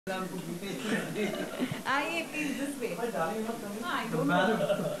The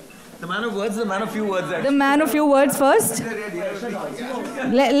man of words, the man of few words. Actually. The man of few words first.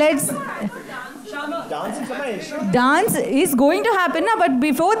 Let's. Dance is going to happen now, but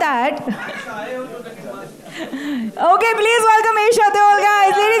before that. Okay, please welcome Esha Deol,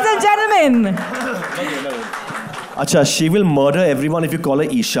 guys, ladies and gentlemen. Acha, she will murder everyone if you call her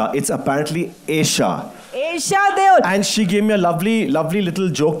Isha. It's apparently Esha. Esha Deol. And she gave me a lovely little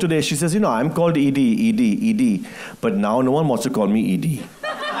joke today. She says, you know, I'm called ED. But now no one wants to call me ED.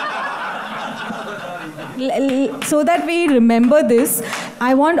 So that we remember this,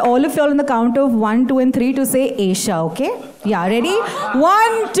 I want all of y'all on the count of 1, 2, and 3 to say Esha, okay? Yeah, ready?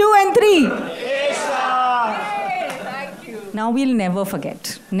 1, 2, and 3. Esha! Thank you. Now we'll never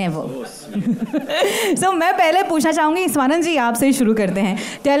forget. Never. So मैं पहले पूछना चाहूँगी स्वानंद जी आपसे ही शुरू करते हैं.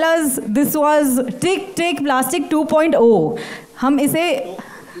 Tell us, this was Tik Tik Plastic 2.0. हम इसे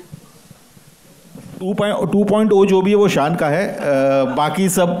 2.0 जो भी है वो शान का है, बाकी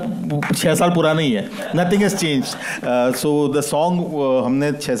सब 6 साल पुराना ही है. Nothing has changed. So the song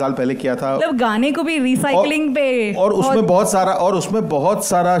हमने 6 साल पहले किया था. मतलब गाने को भी रिसाइकलिंग पे और उसमें बहुत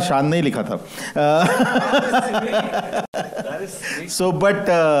सारा शान ने लिखा था. So but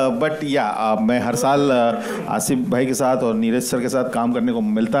yeah, मैं हर साल आसिफ भाई के साथ और नीरज सर के साथ काम करने को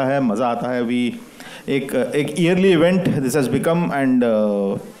मिलता है, मज़ा आता है. एक yearly event this has become and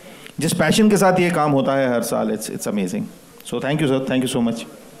जिस पैशन के साथ ये काम होता है हर साल, it's amazing. So thank you sir, thank you so much.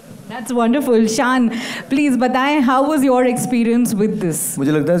 That's wonderful. Shaan, please बताएं how was your experience with this?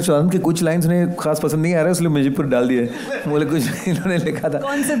 मुझे लगता है शान के कुछ लाइंस उन्हें खास पसंद नहीं आ रहा, इसलिए मुझे पूरा डाल दिए. मुझे कुछ इन्होंने लिखा था.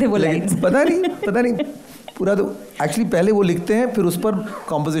 कौन से थे वो लाइंस? पता नहीं. पूरा तो एक्चुअली पहले वो लिखते हैं, फिर उस पर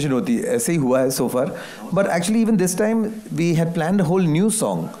कॉम्पोजिशन होती है. ऐसे ही हुआ है so far. But actually even this time we had planned a whole new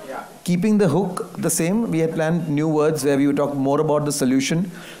song. Keeping the hook the same, we had planned new words where we would talk more about the solution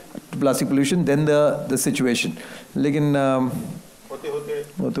to plastic pollution than the situation. लेकिन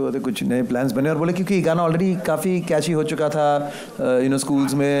होते कुछ नए plans बने और बोले क्योंकि ये गाना ऑलरेडी काफ़ी कैची हो चुका था.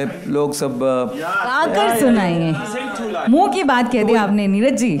 स्कूल्स में लोग सब आकर सुनाएंगे. मुंह की बात कह दी आपने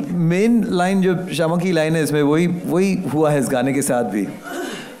नीरज जी. मेन लाइन जो शामा की लाइन है इसमें वही हुआ है इस गाने के साथ भी.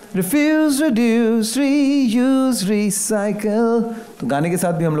 Refuse, reduce, reuse, recycle. तो गाने के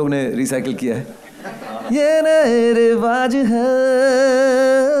साथ भी हम लोग ने रिसाइकिल किया है. ये नए रिवाज है,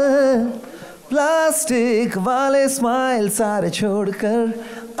 प्लास्टिक वाले स्माइल सारे छोड़कर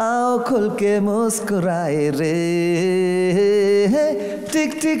आओ खुल के मुस्कुराए रे.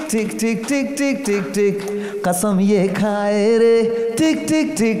 टिक टिक टिक टिक टिक टिक टिक टिक कसम ये खाए रे. टिक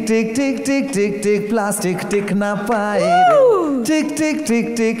टिक टिक टिक टिक टिक टिक टिक प्लास्टिक टिक ना पाए रे. टिक टिक टिक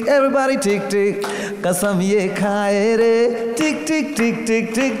टिक एवरीबॉडी टिक टिक कसम ये खाए रे. टिक टिक टिक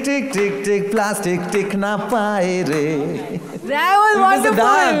टिक टिक टिक टिक टिक प्लास्टिक टिक ना पाए रे. That was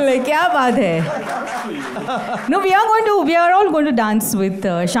wonderful. क्या बात है. No, we are all going to dance with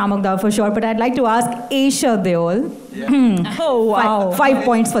Shamagda for sure. But I'd like to ask Esha Deol. Yeah. Oh wow! 5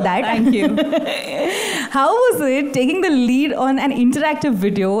 points for that. Thank you. How was it taking the lead on an interactive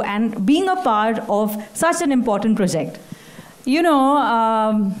video and being a part of such an important project? You know,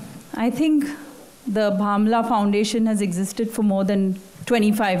 I think the Bhamla Foundation has existed for more than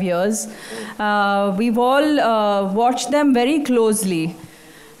 25 years. We've all watched them very closely.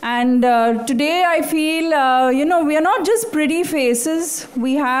 And today I feel, we are not just pretty faces.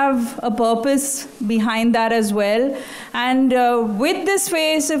 We have a purpose behind that as well. And with this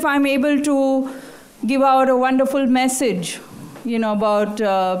face, if I'm able to give out a wonderful message, about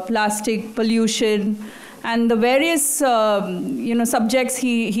plastic pollution and the various, subjects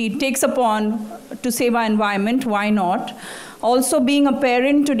he takes upon to save our environment, why not? Also, being a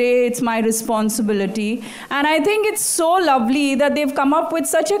parent today, it's my responsibility. And I think it's so lovely that they've come up with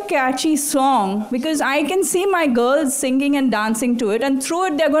such a catchy song, because I can see my girls singing and dancing to it, and through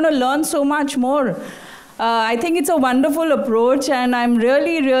it, they're going to learn so much more. I think it's a wonderful approach, and I'm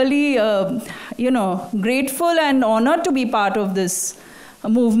really, really, grateful and honored to be part of this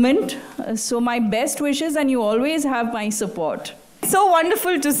movement. So my best wishes, and you always have my support. So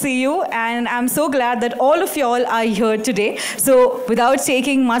wonderful to see you, and I'm so glad that all of y'all are here today. So without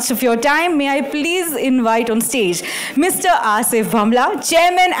taking much of your time, may I please invite on stage Mr. Asif Bhamla,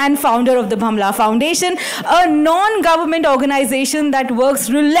 Chairman and founder of the Bhamla Foundation, a non-government organization that works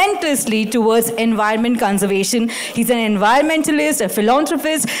relentlessly towards environment conservation. He's an environmentalist, a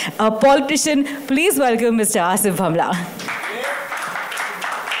philanthropist, a politician. Please welcome Mr. Asif Bhamla.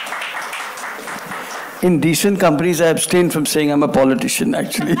 In decent companies, I abstain from saying I'm a politician,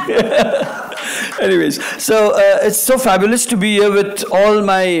 actually. Anyways, so it's so fabulous to be here with all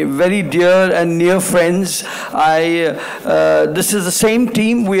my very dear and near friends. This is the same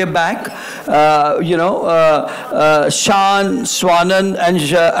team. We are back. Shaan, Swanan, and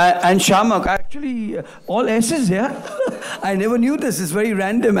Shamak. Actually, all S's, yeah. I never knew this. It's very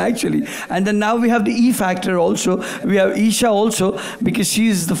random, actually. And then now we have the E factor also. We have Esha also, because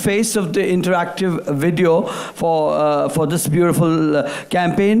she's the face of the interactive video for this beautiful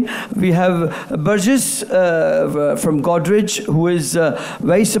campaign. We have Burgess from Godrej, who is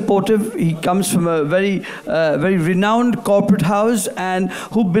very supportive. He comes from a very renowned corporate house and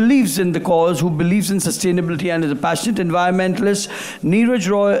who believes in the cause, who believes in sustainability and is a passionate environmentalist. Neeraj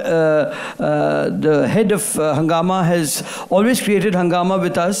Roy, the head of Hungama, has always created Hungama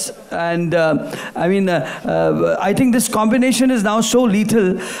with us. And I think this combination is now so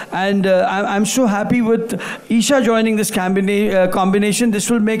lethal, and I'm so happy with Esha joining this combination. This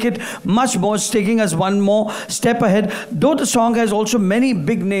will make it much more, taking us one more step ahead. Though the song has also many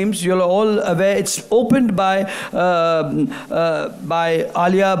big names, you're all aware. It's opened by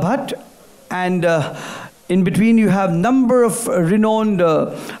Alia Bhatt, and in between you have number of renowned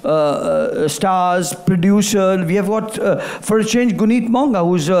stars, producer. We have got for a change Guneet Monga,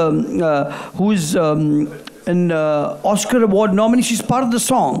 who's an Oscar award nominee. She's part of the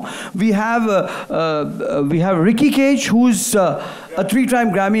song. We have Ricky Cage, who's a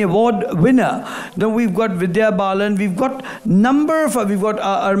 3-time Grammy Award winner. Then we've got Vidya Balan. We've got we've got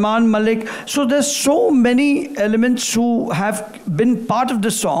Arman Malik. So there's so many elements who have been part of the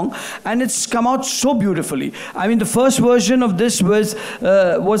song, and it's come out so beautifully. I mean, the first version of this was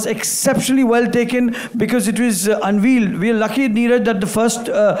exceptionally well taken because it was unveiled. We are lucky, Neeraj, that the first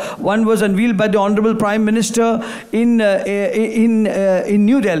one was unveiled by the Honorable Prime Minister in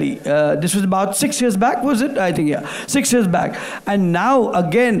New Delhi. This was about 6 years back, was it? I think, yeah, 6 years back. And now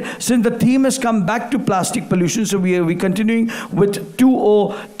again, since the theme has come back to plastic pollution, so we're continuing with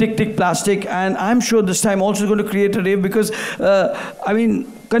 2O Tik Tik Plastic, and I'm sure this time also going to create a rave because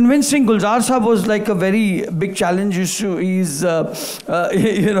convincing Gulzar Sahab was like a very big challenge. He's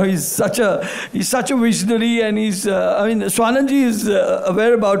such a visionary, and Swanan ji is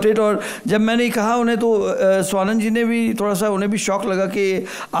aware about it. और जब मैंने कहा उन्हें तो स्वानंद जी ने भी थोड़ा सा उन्हें भी शौक लगा कि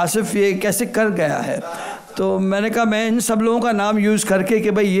आसिफ ये कैसे कर गया है. तो मैंने कहा मैं इन सब लोगों का नाम यूज़ करके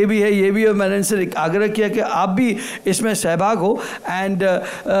कि भाई ये भी है, ये भी है. मैंने इनसे आग्रह किया कि आप भी इसमें सहभाग हो. And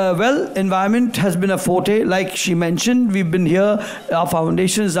well, environment has been a forte, like she mentioned. We've been here, our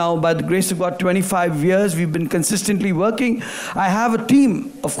foundations now, by the grace of God, 25 years. We've been consistently working. I have a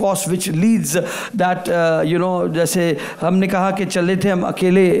team, of course, which leads that, जैसे हमने कहा कि चले थे हम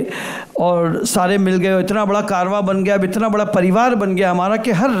अकेले और सारे मिल गए, इतना बड़ा कारवा बन गया, इतना बड़ा परिवार बन गया हमारा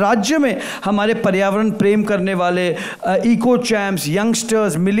कि हर राज्य में हमारे पर्यावरण प्रेम करने वाले इको चैम्प्स,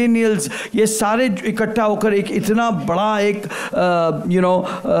 यंगस्टर्स, मिलेनियल्स, ये सारे इकट्ठा होकर एक इतना बड़ा एक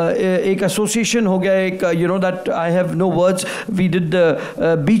एक एसोसिएशन हो गया. एक that I have no words. We did the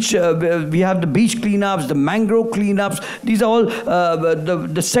beach, we have the beach cleanups, the mangrove cleanups. These are all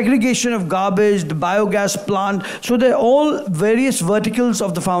the segregation of garbage, the biogas plant. So they're all various verticals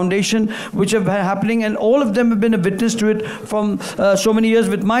of the foundation which have been happening, and all of them have been a witness to it from so many years.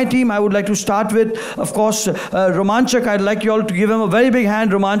 With my team, I would like to start with, of course, Romanchak. I'd like you all to give him a very big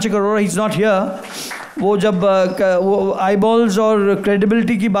hand. Romanchak Arora, he's not here. वो जब वो eyeballs और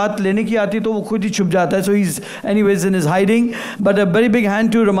credibility की बात लेने की आती तो वो खुद ही छुप जाता है. So he's anyways in his hiding. But a very big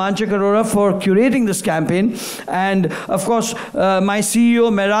hand to Romanchak Arora for curating this campaign. And of course, my CEO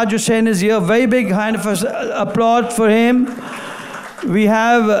Mehraj Hussain is here. Very big hand of applaud for him. We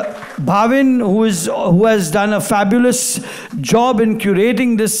have Bhavin, who has done a fabulous job in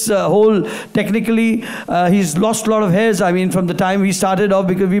curating this whole technically. He's lost a lot of hairs, from the time we started off,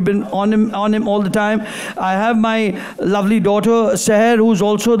 because we've been on him all the time. I have my lovely daughter Seher, who's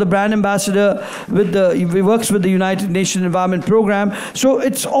also the brand ambassador he works with the United Nations Environment Program. So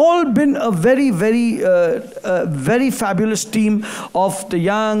it's all been a very, very, very fabulous team of the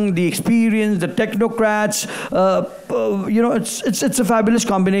young, the experienced, the technocrats. It's a fabulous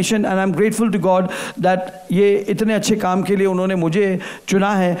combination, and I'm grateful to God that ये इतने अच्छे काम के लिए उन्होंने मुझे चुना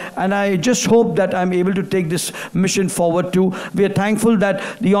है, and I just hope that I'm able to take this mission forward too. We are thankful that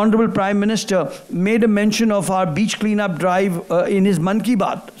the Honorable Prime Minister made a mention of our beach cleanup drive in his Man Ki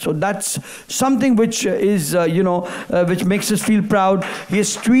Baat. So that's something which is, which makes us feel proud. He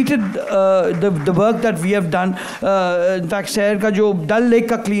has tweeted the work that we have done. In fact, शहर का जो डल lake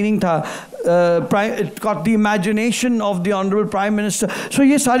का cleaning था, it caught the imagination of the Honorable Prime Minister. So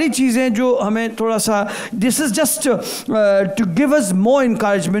ये सारी चीज़ें जो हमें थोड़ा सा, this is just to give us more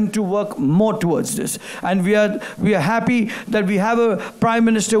encouragement to work more towards this. And we are happy that we have a Prime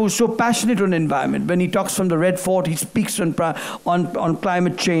Minister who's so passionate on environment. When he talks from the Red Fort, he speaks on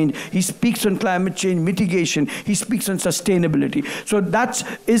climate change. He speaks on climate change mitigation. He speaks on sustainability. So that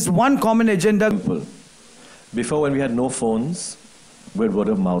is one common agenda. Before, when we had no phones, we had word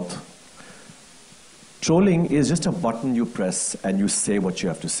of mouth. Trolling is just a button you press and you say what you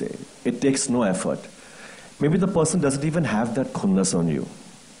have to say. It takes no effort. Maybe the person doesn't even have that khunnas on you.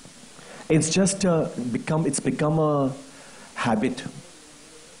 It's just become a habit.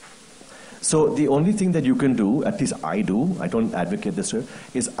 So the only thing that you can do, at least I do, I don't advocate this,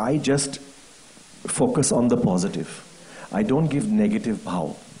 is I just focus on the positive. I don't give negative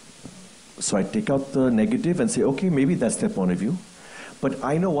bhav. So I take out the negative and say, okay, maybe that's their point of view. But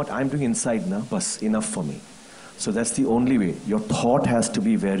I know what I'm doing inside now, bas, enough for me. So that's the only way. Your thought has to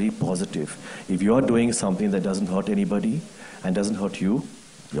be very positive. If you're doing something that doesn't hurt anybody and doesn't hurt you,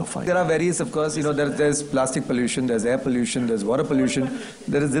 you're fine. There are various, of course, there's plastic pollution, there's air pollution, there's water pollution.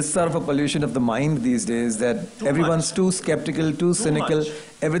 There is this sort of a pollution of the mind these days that everyone's too skeptical, too cynical.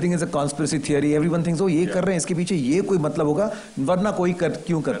 Everything is a conspiracy theory. Everyone thinks, oh, ये कर रहे हैं, इसके पीछे ये कोई मतलब होगा, वरना कोई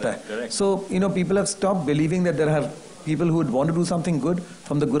क्यों करता है? So, people have stopped believing that there are people who would want to do something good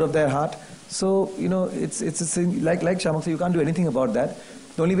from the good of their heart. So, it's a thing, like Shamak said, you can't do anything about that.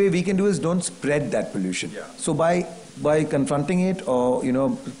 The only way we can do is don't spread that pollution. Yeah. So by confronting it or,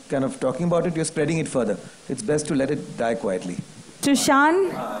 kind of talking about it, you're spreading it further. It's best to let it die quietly. To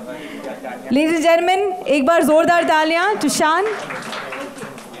Shaan. Ladies and gentlemen, एक बार जोरदार तालियां to Shaan.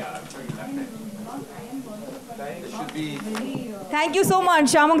 Thank you so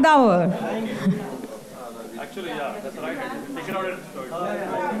much, Shamak Dawar. Actually, yeah, that's right. Take it out.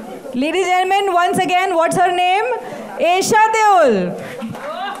 Ladies and gentlemen, once again, what's her name? Esha Deol.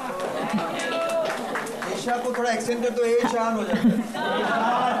 Esha को थोड़ा extend कर तो Shaan हो जाता है.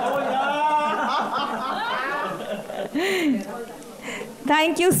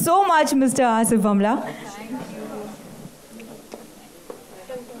 Thank you so much, Mr. Asif Bhamla.